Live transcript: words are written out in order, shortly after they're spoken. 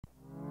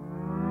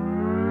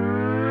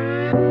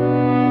Some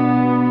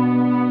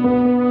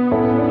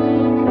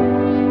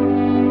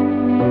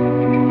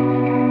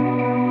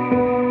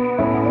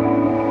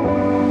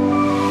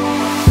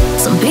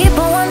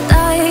people want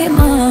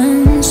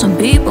diamonds, some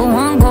people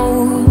want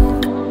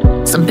gold.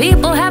 Some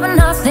people have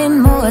nothing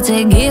more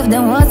to give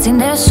than what's in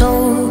their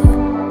soul.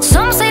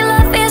 Some say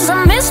love is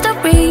a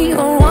mystery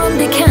or one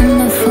they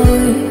can't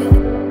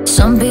afford.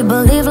 Some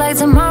people live like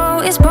tomorrow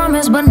is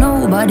promised but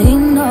nobody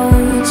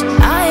knows.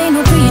 I ain't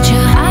no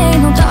preacher, I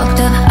ain't no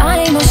doctor,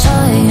 I ain't no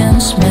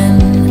science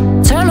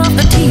man. Turn off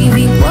the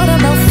TV, what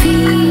about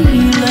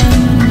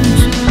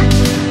feelings?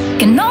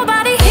 Can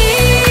nobody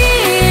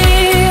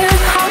hear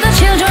how the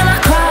children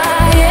are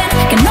crying?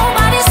 Can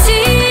nobody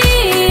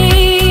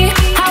see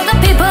how the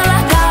people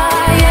are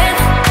dying?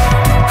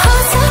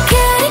 Hearts are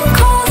getting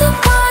colder,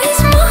 why is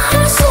my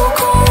heart so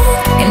cold?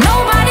 Can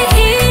nobody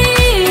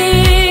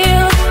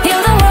heal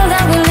the world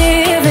that we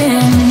live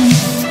in?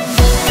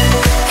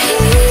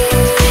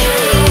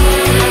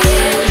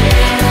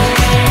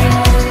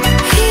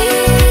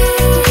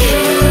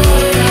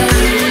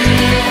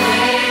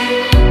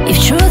 If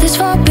truth is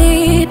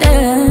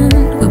forbidden,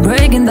 we're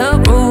breaking the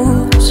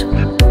rules.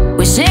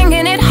 We're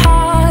singing it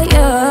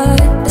higher,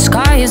 the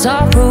sky is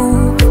our roof.